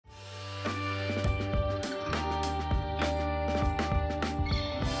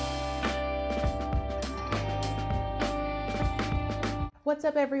What's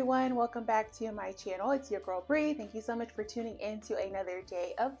up everyone? Welcome back to my channel. It's your girl Bree. Thank you so much for tuning in to another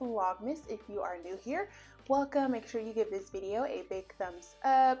day of Vlogmas. If you are new here, welcome. Make sure you give this video a big thumbs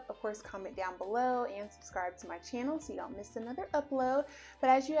up. Of course, comment down below and subscribe to my channel so you don't miss another upload. But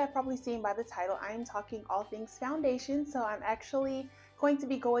as you have probably seen by the title, I am talking all things foundation. So I'm actually going to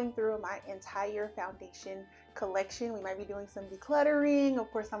be going through my entire foundation collection. We might be doing some decluttering. Of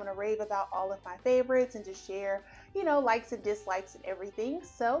course, I'm going to rave about all of my favorites and just share, likes and dislikes and everything.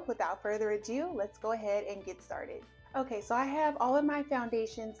 So without further ado, let's go ahead and get started. Okay, so I have all of my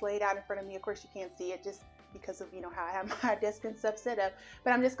foundations laid out in front of me. Of course, you can't see it just because of how I have my desk and stuff set up,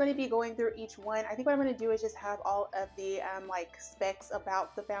 but I'm just going to be going through each one. I think what I'm going to do is just have all of the like specs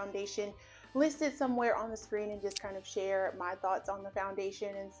about the foundation listed somewhere on the screen and just kind of share my thoughts on the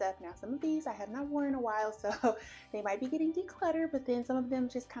foundation and stuff. Now, some of these I have not worn in a while, so they might be getting decluttered, but then some of them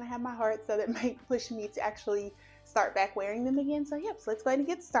just kind of have my heart, so that might push me to actually start back wearing them again. So yep, so let's go ahead and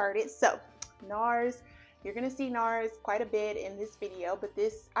get started. So NARS, you're gonna see NARS quite a bit in this video, but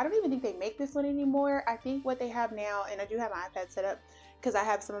this, I don't even think they make this one anymore. I think what they have now, and I do have my iPad set up because I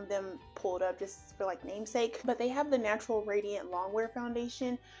have some of them pulled up just for like namesake, but they have the Natural Radiant Longwear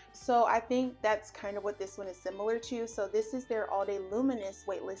Foundation. So I think that's kind of what this one is similar to. So this is their All Day Luminous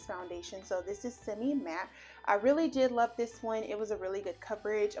Weightless Foundation. So this is semi-matte. I really did love this one. It was a really good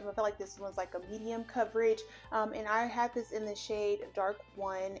coverage. I feel like this one was like a medium coverage. And I had this in the shade Dark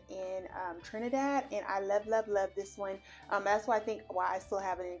 1 in Trinidad, and I love this one. That's why I still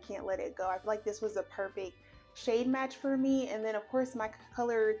have it and can't let it go. I feel like this was a perfect shade match for me. And then of course my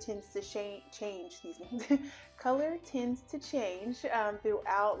color tends to change color tends to change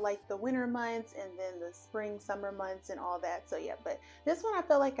throughout like the winter months and then the spring summer months and all that. So yeah, but this one I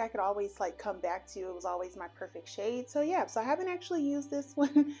felt like I could always like come back to. It was always my perfect shade. So yeah, so I haven't actually used this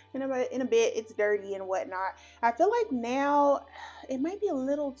one in a bit. It's dirty and whatnot. I feel like now it might be a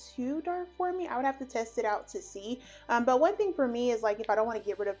little too dark for me. I would have to test it out to see. But one thing for me is like, if I don't want to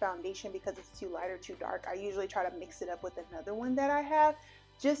get rid of foundation because it's too light or too dark, I usually try to mix it up with another one that I have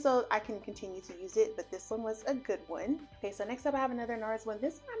just so I can continue to use it. But this one was a good one. Okay, so next up I have another NARS one.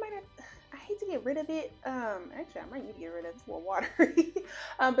 This one I hate to get rid of it. Actually I might need to get rid of it. It's a little watery.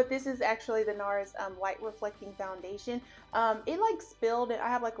 But this is actually the NARS Light Reflecting Foundation. It like spilled. I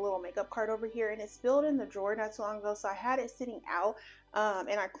have like a little makeup card over here, and it spilled in the drawer not too long ago, so I had it sitting out.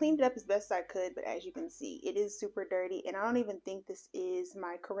 And I cleaned it up as best I could, but as you can see, it is super dirty, and I don't even think this is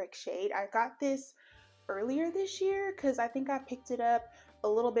my correct shade. I got this earlier this year because I think I picked it up a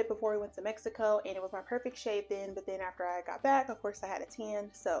little bit before we went to Mexico, and it was my perfect shade then, but then after I got back, of course I had a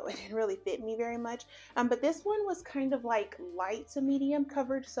tan, so it didn't really fit me very much. But this one was kind of like light to medium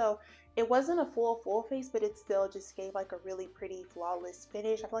coverage, so it wasn't a full face, but it still just gave like a really pretty flawless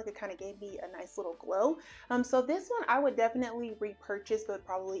finish. I feel like it kind of gave me a nice little glow. So this one I would definitely repurchase, but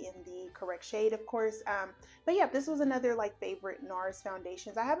probably in the correct shade, of course. But yeah, this was another like favorite NARS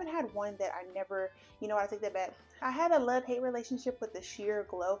foundations. I haven't had one that I never, I take that back. I had a love-hate relationship with the Sheer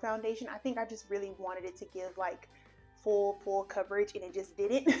Glow foundation. I think I just really wanted it to give like full coverage, and it just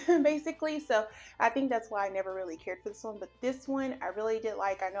didn't basically. So I think that's why I never really cared for this one. But this one I really did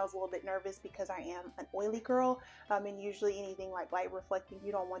like. I know I was a little bit nervous because I am an oily girl, and usually anything like light reflecting,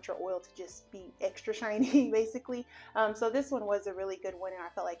 you don't want your oil to just be extra shiny basically. So this one was a really good one, and I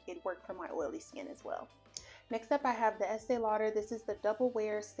felt like it worked for my oily skin as well. Next up I have the Estee Lauder. This is the Double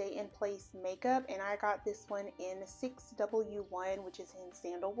Wear Stay in Place Makeup, and I got this one in 6W1, which is in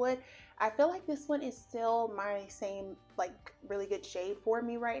Sandalwood. I feel like this one is still my same like really good shade for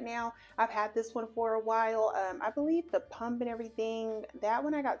me right now. I've had this one for a while. I believe the pump and everything, that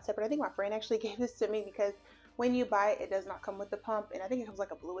one I got separate. I think my friend actually gave this to me because when you buy it, it does not come with the pump, and I think it comes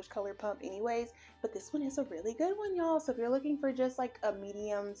like a bluish color pump anyways. But this one is a really good one, y'all. So if you're looking for just like a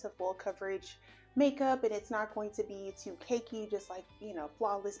medium to full coverage makeup, and it's not going to be too cakey, just like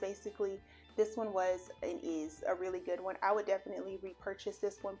flawless basically, this one was and is a really good one. I would definitely repurchase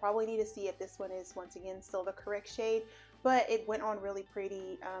this one. Probably need to see if this one is once again still the correct shade, but it went on really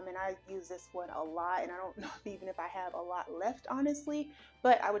pretty, and I use this one a lot, and I don't know even if I have a lot left honestly,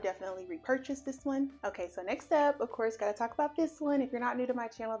 but I would definitely repurchase this one. Okay, so next up, of course, gotta talk about this one. If you're not new to my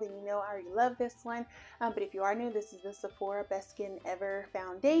channel, then you know I already love this one, but if you are new, this is the Sephora Best Skin Ever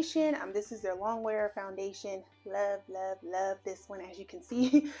foundation. This is their Longwear foundation. Love this one. As you can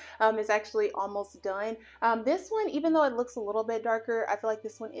see, it's actually almost done. This one, even though it looks a little bit darker, I feel like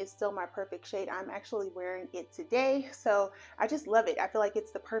this one is still my perfect shade. I'm actually wearing it today, so I just love it. I feel like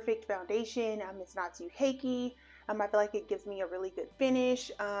it's the perfect foundation. It's not too cakey. I feel like it gives me a really good finish.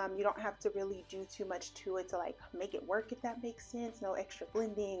 You don't have to really do too much to it to like make it work, if that makes sense. No extra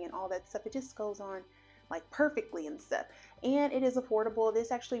blending and all that stuff. It just goes on like perfectly and stuff. And it is affordable.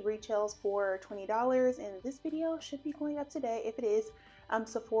 This actually retails for $20, and this video should be going up today if it is.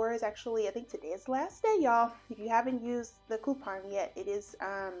 Sephora is actually, I think today is the last day, y'all. If you haven't used the coupon yet, it is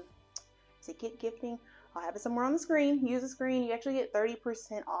ticket gifting. I'll have it somewhere on the screen. Use the screen. You actually get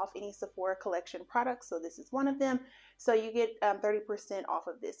 30% off any Sephora collection products. So this is one of them. So you get 30% off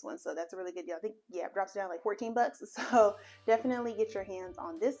of this one. So that's a really good deal. I think, yeah, it drops down like 14 bucks. So definitely get your hands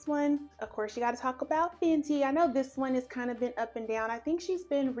on this one. Of course, you got to talk about Fenty. I know this one has kind of been up and down. I think she's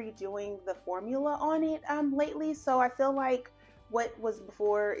been redoing the formula on it lately. So I feel like what was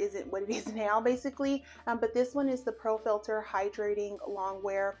before isn't what it is now, basically. But this one is the Pro Filter Hydrating Long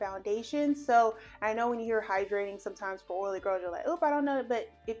Wear Foundation. So I know when you hear hydrating, sometimes for oily girls, you're like, oop, I don't know.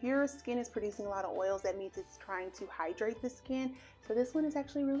 But if your skin is producing a lot of oils, that means it's trying to hydrate the skin. So this one is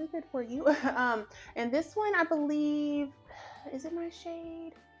actually really good for you. And this one, I believe, is it my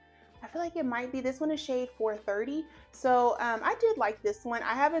shade? I feel like it might be. This one is shade 430. So I did like this one.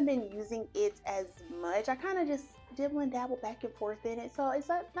 I haven't been using it as much. I kind of just dibble and dabble back and forth in it. So it's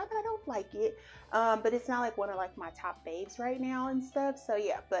not that I don't like it, but it's not like one of like my top faves right now and stuff. So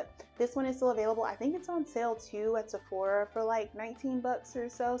yeah, but this one is still available. I think it's on sale too at Sephora for like 19 bucks or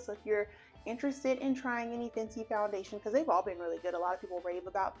so. So if you're interested in trying any Fenty foundation, because they've all been really good, a lot of people rave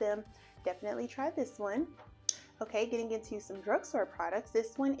about them, definitely try this one. Okay, getting into some drugstore products.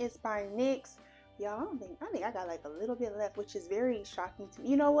 This one is by NYX. Y'all, I think I got like a little bit left, which is very shocking to me.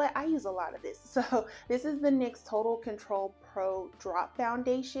 You know what? I use a lot of this. So this is the NYX Total Control Pro Drop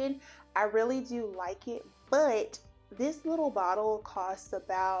Foundation. I really do like it, but this little bottle costs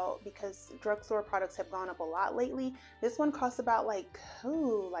about, because drugstore products have gone up a lot lately, this one costs about like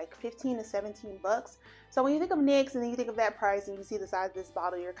 15 to 17 bucks. So when you think of NYX and then you think of that price and you see the size of this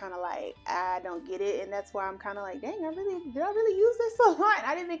bottle, you're kind of like, I don't get it. And that's why I'm kind of like, dang, did I really use this a lot?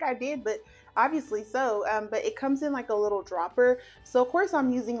 I didn't think I did, but obviously so. But it comes in like a little dropper. So of course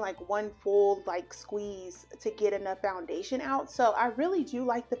I'm using like one full like squeeze to get enough foundation out. So I really do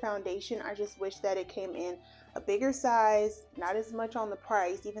like the foundation. I just wish that it came in a bigger size, not as much on the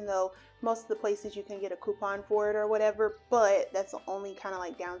price, even though most of the places you can get a coupon for it or whatever. But that's the only kind of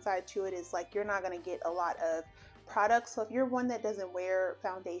like downside to it, is like you're not going to get a lot of products. So if you're one that doesn't wear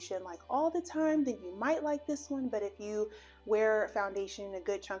foundation like all the time, then you might like this one. But if you wear foundation a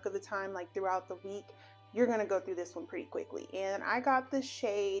good chunk of the time, like throughout the week, you're going to go through this one pretty quickly. And I got the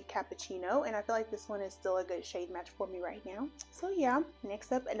shade Cappuccino, and I feel like this one is still a good shade match for me right now. So yeah,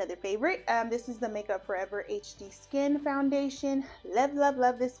 next up, another favorite. This is the Makeup Forever HD Skin Foundation.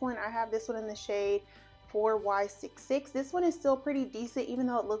 Love this one. I have this one in the shade 4Y66. This one is still pretty decent, even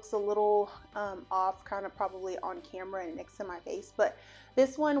though it looks a little off kind of probably on camera and next to my face. But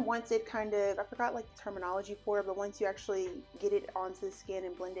this one, once it kind of, I forgot like the terminology for it, but once you actually get it onto the skin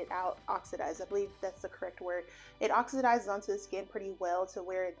and blend it out, oxidize, I believe that's the correct word. It oxidizes onto the skin pretty well to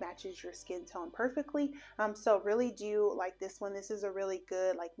where it matches your skin tone perfectly. So really do like this one. This is a really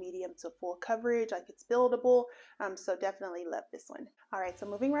good like medium to full coverage, like it's buildable. So definitely love this one. All right, so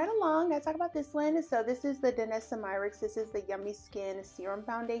moving right along, let's talk about this one. So this is the Danessa Myricks. This is the Yummy Skin Serum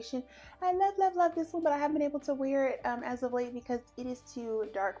Foundation. I love this one, but I haven't been able to wear it as of late because it is too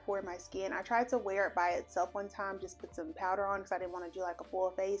dark for my skin. I tried to wear it by itself one time, just put some powder on because I didn't want to do like a full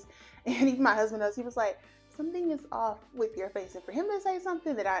face. And even my husband knows, he was like, something is off with your face. And for him to say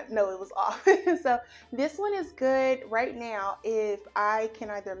something, that I know it was off. So this one is good right now if I can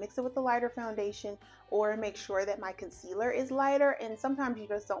either mix it with the lighter foundation or make sure that my concealer is lighter. And sometimes you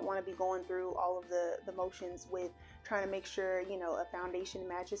just don't want to be going through all of the motions with trying to make sure, you know, a foundation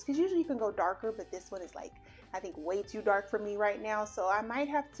matches, because usually you can go darker, but this one is like, I think way too dark for me right now. So I might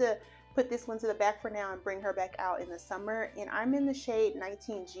have to put this one to the back for now and bring her back out in the summer. And I'm in the shade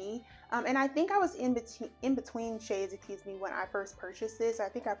 19G. And I think I was in between shades, excuse me, when I first purchased this. I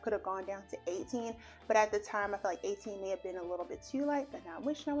think I could have gone down to 18, but at the time I feel like 18 may have been a little bit too light. But now I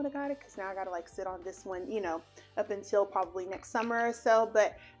wish I would have got it, because now I gotta like sit on this one, you know, up until probably next summer or so.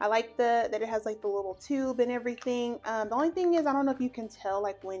 But I like that it has like the little tube and everything. The only thing is, I don't know if you can tell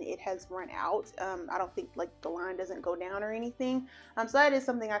like when it has run out. I don't think like the line doesn't go down or anything. So that is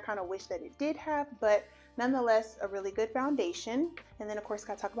something I kind of wish that it did have, but nonetheless, a really good foundation. And then of course,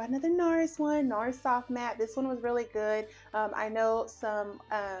 gotta talk about another NARS one, NARS Soft Matte. This one was really good. I know some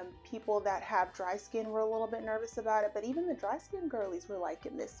people that have dry skin were a little bit nervous about it, but even the dry skin girlies were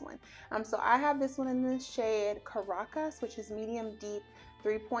liking this one. So I have this one in the shade Caracas, which is medium deep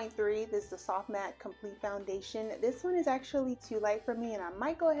 3.3. This is the Soft Matte Complete Foundation. This one is actually too light for me, and I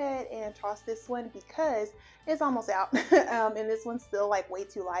might go ahead and toss this one because it's almost out. And this one's still like way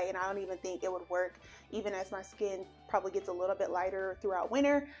too light, and I don't even think it would work even even as my skin probably gets a little bit lighter throughout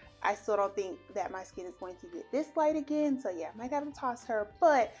winter, I still don't think that my skin is going to get this light again. So yeah, I might have to toss her.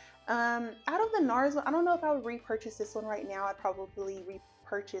 But out of the NARS one, I don't know if I would repurchase this one right now. I'd probably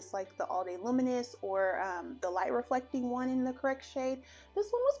repurchase like the All Day Luminous or the light reflecting one in the correct shade. This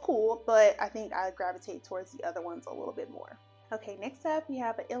one was cool, but I think I gravitate towards the other ones a little bit more. Okay, next up we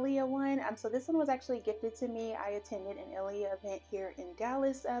have an Ilia one. So this one was actually gifted to me. I attended an Ilia event here in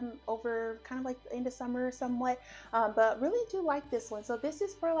Dallas over kind of like the end of summer somewhat, but really do like this one. So this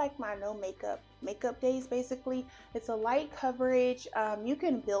is for like my no makeup days basically. It's a light coverage. You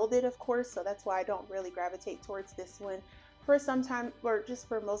can build it, of course, so that's why I don't really gravitate towards this one for some time, or just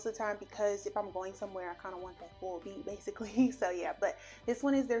for most of the time, because if I'm going somewhere I kind of want that full beat basically. So yeah, but this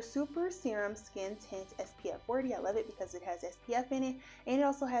one is their Super Serum Skin Tint SPF 40. I love it because it has SPF in it, and it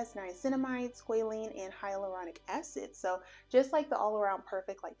also has niacinamide, squalene, and hyaluronic acid. So just like the all-around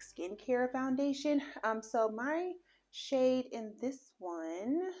perfect like skincare foundation. So my shade in this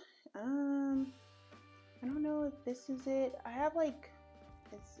one, I don't know if this is it. I have like,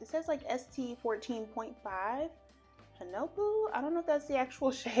 it says like ST 14.5. Hanoku. I don't know if that's the actual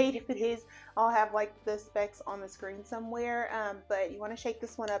shade. If it is, I'll have like the specs on the screen somewhere. But you want to shake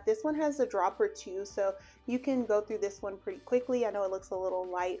this one up. This one has a drop or two, so you can go through this one pretty quickly. I know it looks a little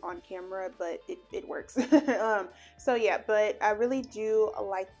light on camera, but it works. So yeah, but I really do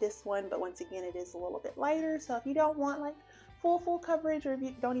like this one, but once again, it is a little bit lighter. So if you don't want like full coverage, or if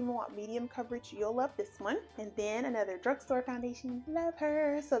you don't even want medium coverage, you'll love this one. And then another drugstore foundation, love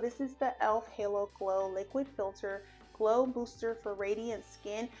her. So this is the e.l.f. Halo Glow Liquid Filter Glow Booster for Radiant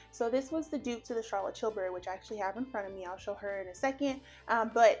Skin. So this was the dupe to the Charlotte Tilbury, which I actually have in front of me. I'll show her in a second.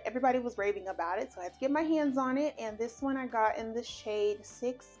 But everybody was raving about it, so I had to get my hands on it. And this one I got in the shade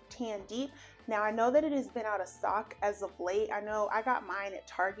 6 Tan Deep. Now I know that it has been out of stock as of late. I know I got mine at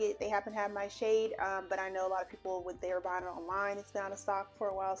Target. They happen to have my shade, but I know a lot of people, when they were buying it online, it's been out of stock for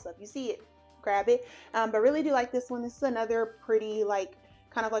a while. So if you see it, grab it. But really do like this one. This is another pretty like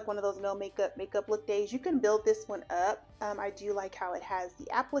kind of like one of those no makeup look days. You can build this one up. I do like how it has the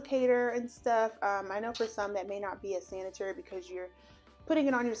applicator and stuff. I know for some that may not be as sanitary because you're putting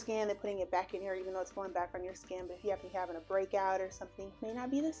it on your skin and putting it back in here, even though it's going back on your skin. But if you happen to be having a breakout or something, it may not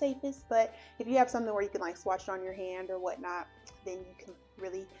be the safest. But if you have something where you can like swatch it on your hand or whatnot, then you can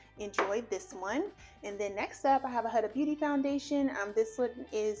really enjoy this one. And then next up, I have a Huda Beauty foundation. This one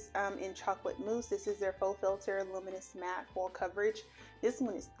is in Chocolate Mousse. This is their Faux Filter Luminous Matte Full Coverage. This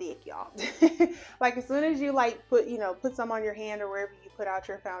one is thick, y'all. Like as soon as you like put some on your hand or wherever you put out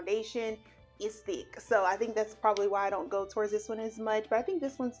your foundation, it's thick. So I think that's probably why I don't go towards this one as much, but I think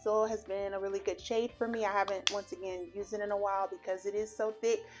this one still has been a really good shade for me. I haven't, once again, used it in a while because it is so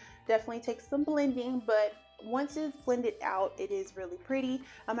thick. Definitely takes some blending, but once it's blended out, it is really pretty.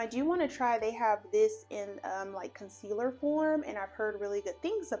 I do want to try, they have this in like concealer form, and I've heard really good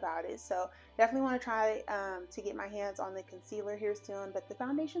things about it, so definitely want to try to get my hands on the concealer here soon. But the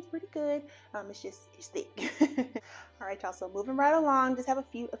foundation's pretty good. It's thick. All right, y'all, so moving right along, just have a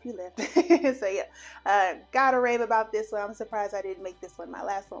few left. So yeah, gotta rave about this one. I'm surprised I didn't make this one my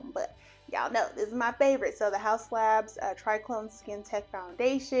last one, but y'all know this is my favorite. So the Haus Labs Triclone Skin Tech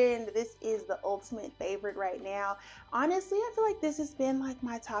Foundation. This is the ultimate favorite right now. Honestly, I feel like this has been like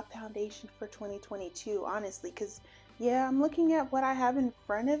my top foundation for 2022, honestly, because yeah, I'm looking at what I have in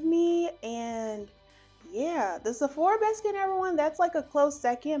front of me, and yeah, the Sephora Best Skin Ever one, that's like a close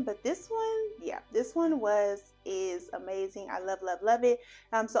second, but this one, yeah, this one is amazing. I love it.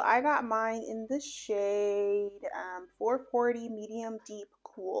 So I got mine in the shade 440 Medium Deep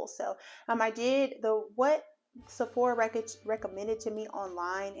Cool. So I did what Sephora recommended to me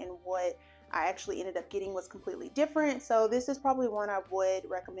online and what I actually ended up getting was completely different. So this is probably one I would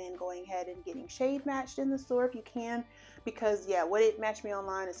recommend going ahead and getting shade matched in the store if you can, because yeah, what it matched me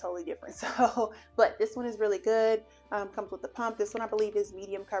online is totally different. So, but this one is really good. Comes with the pump. This one I believe is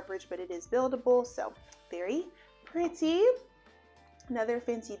medium coverage, but it is buildable. So very pretty. Another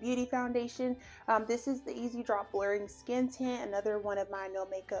Fenty Beauty foundation. This is the Easy Drop Blurring Skin Tint, another one of my no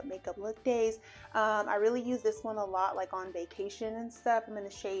makeup look days. I really use this one a lot, like on vacation and stuff. I'm in the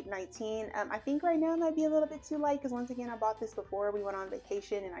shade 19. I think right now it might be a little bit too light because once again, I bought this before we went on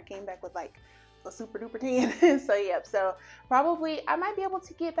vacation and I came back with like a super duper tan. So yep, so probably I might be able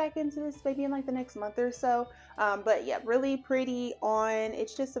to get back into this maybe in like the next month or so. But yeah, really pretty on.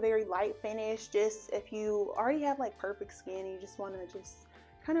 It's just a very light finish. Just if you already have like perfect skin and you just want to just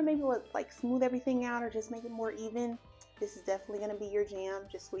kind of maybe like smooth everything out or just make it more even, this is definitely going to be your jam.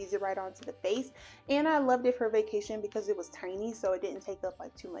 Just squeeze it right onto the face. And I loved it for vacation because it was tiny, so it didn't take up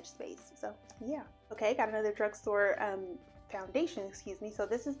like too much space. So yeah. Okay, got another drugstore foundation, excuse me. So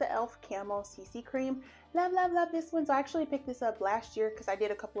this is the e.l.f. Camo CC Cream. Love, love, love this one. So I actually picked this up last year because I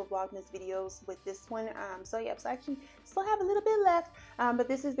did a couple of Vlogmas videos with this one. So yeah, so I actually still have a little bit left. But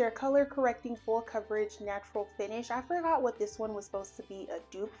this is their color correcting full coverage natural finish. I forgot what this one was supposed to be a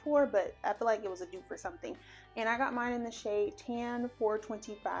dupe for, but I feel like it was a dupe for something. And I got mine in the shade Tan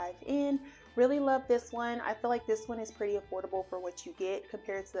 425 in. Really love this one. I feel like this one is pretty affordable for what you get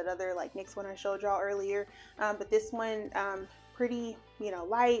compared to that other like NYX one I showed y'all earlier. But this one, pretty, you know,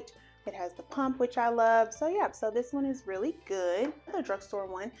 light. It has the pump, which I love. So yeah, so this one is really good. The drugstore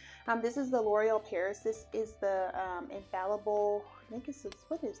one. This is the L'Oreal Paris. This is the infallible, I think it's,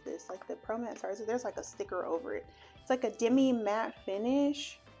 what is this? Like the Pro Matte, sorry, so there's like a sticker over it. It's like a demi matte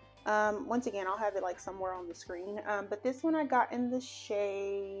finish. Once again, I'll have it like somewhere on the screen. But this one I got in the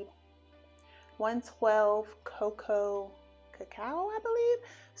shade 112 Cocoa Cacao, I believe.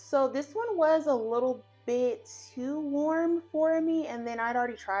 So this one was a little bit too warm for me, and then I'd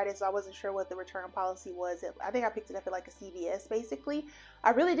already tried it, so I wasn't sure what the return policy was. I think I picked it up at like a CVS basically.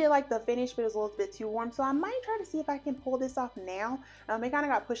 I really did like the finish, but it was a little bit too warm, so I might try to see if I can pull this off now. It kind of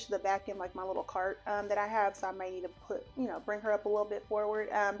got pushed to the back in like my little cart that I have, so I might need to put, you know, bring her up a little bit forward.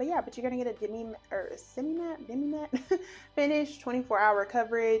 But yeah, but you're gonna get a demi matte finish, 24-hour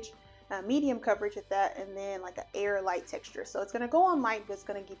coverage. Medium coverage at that, and then like an air light texture. So it's going to go on light, but it's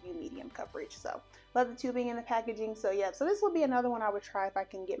going to give you medium coverage. So love the tubing and the packaging. So yeah, so this will be another one I would try if I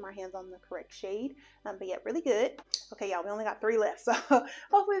can get my hands on the correct shade. But yeah, really good. Okay, y'all, we only got 3 left, so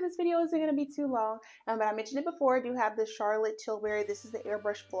hopefully this video isn't going to be too long. But I mentioned it before, I do have the Charlotte Tilbury. This is the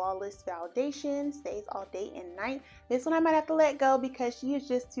Airbrush Flawless Foundation. Stays all day and night. This one I might have to let go because she is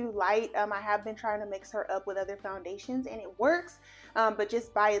just too light. I have been trying to mix her up with other foundations and it works. But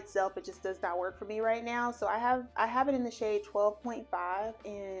just by itself, it just does not work for me right now. So I have it in the shade 12.5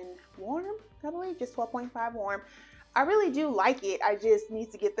 in warm, I believe, just 12.5 warm. I really do like it. I just need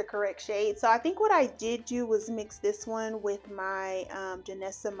to get the correct shade. So I think what I did do was mix this one with my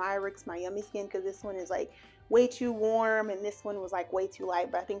Janessa Myricks My Yummy Skin, because this one is like way too warm and this one was like way too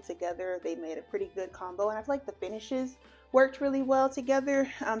light. But I think together they made a pretty good combo, and I feel like the finishes worked really well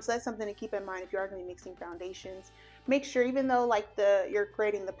together. So that's something to keep in mind if you are going to be mixing foundations. Make sure, even though like you're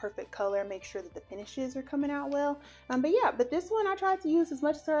creating the perfect color, make sure that the finishes are coming out well. But yeah, but this one I tried to use as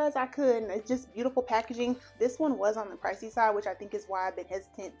much of her as I could, and it's just beautiful packaging. This one was on the pricey side, which I think is why I've been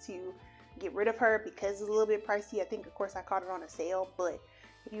hesitant to get rid of her, because it's a little bit pricey. I think of course I caught it on a sale, but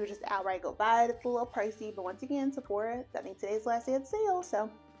if you were just outright go buy it, it's a little pricey. But once again, Sephora, I think today's last day of the sale, so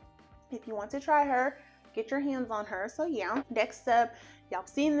if you want to try her, get your hands on her. So yeah, next up, y'all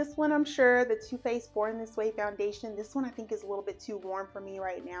seen this one, I'm sure, the Too Faced Born This Way foundation. This one I think is a little bit too warm for me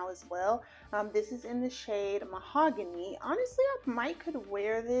right now as well. This is in the shade Mahogany. Honestly, I might could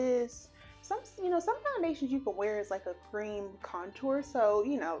wear this. Some foundations you can wear as like a cream contour. So,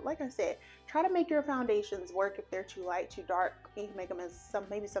 you know, like I said, try to make your foundations work. If they're too light, too dark, you can make them as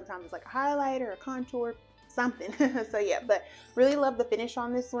maybe sometimes it's like a highlighter, a contour, something. So yeah, but really love the finish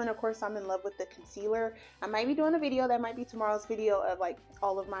on this one. Of course, I'm in love with the concealer. I might be doing a video, that might be tomorrow's video, of like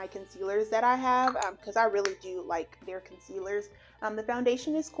all of my concealers that I have, because I really do like their concealers. The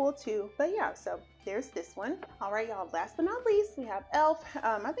foundation is cool too. But yeah, so there's this one. All right, y'all, last but not least, we have e.l.f.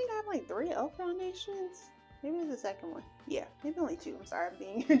 I think I have like 3 e.l.f. foundations. Maybe it's the second one. Yeah, maybe only 2. I'm sorry, I'm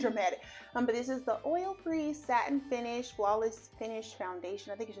being dramatic. But this is the oil-free satin finish flawless finish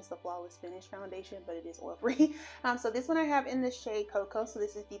foundation. I think it's just the flawless finish foundation, but it is oil-free. So this one I have in the shade Cocoa. So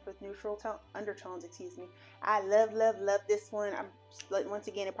this is deep with neutral undertones. Excuse me. I love, love, love this one. Once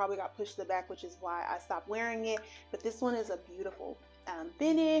again, it probably got pushed to the back, which is why I stopped wearing it. But this one is a beautiful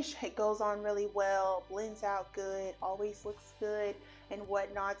finish. It goes on really well, blends out good, always looks good and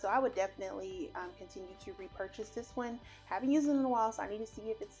whatnot. So I would definitely continue to repurchase this one. Haven't used it in a while, so I need to see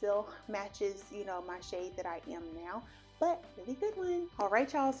if it still matches, you know, my shade that I am now. But really good one. All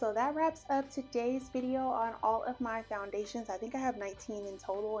right, y'all, so that wraps up today's video on all of my foundations. I think I have 19 in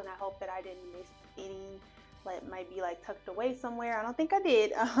total, and I hope that I didn't miss any that might be like tucked away somewhere. I don't think I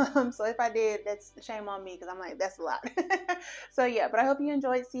did. So if I did, that's shame on me, because I'm like, that's a lot. So yeah, but I hope you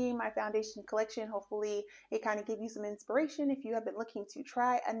enjoyed seeing my foundation collection. Hopefully it kind of gave you some inspiration if you have been looking to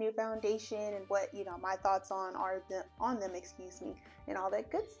try a new foundation, and what, you know, my thoughts on them, excuse me, and all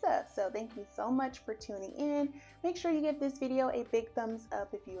that good stuff. So thank you so much for tuning in. Make sure you give this video a big thumbs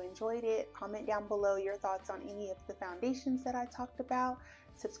up if you enjoyed it. Comment down below your thoughts on any of the foundations that I talked about.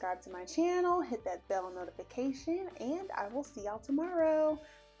 Subscribe to my channel, hit that bell notification, and I will see y'all tomorrow.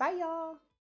 Bye, y'all.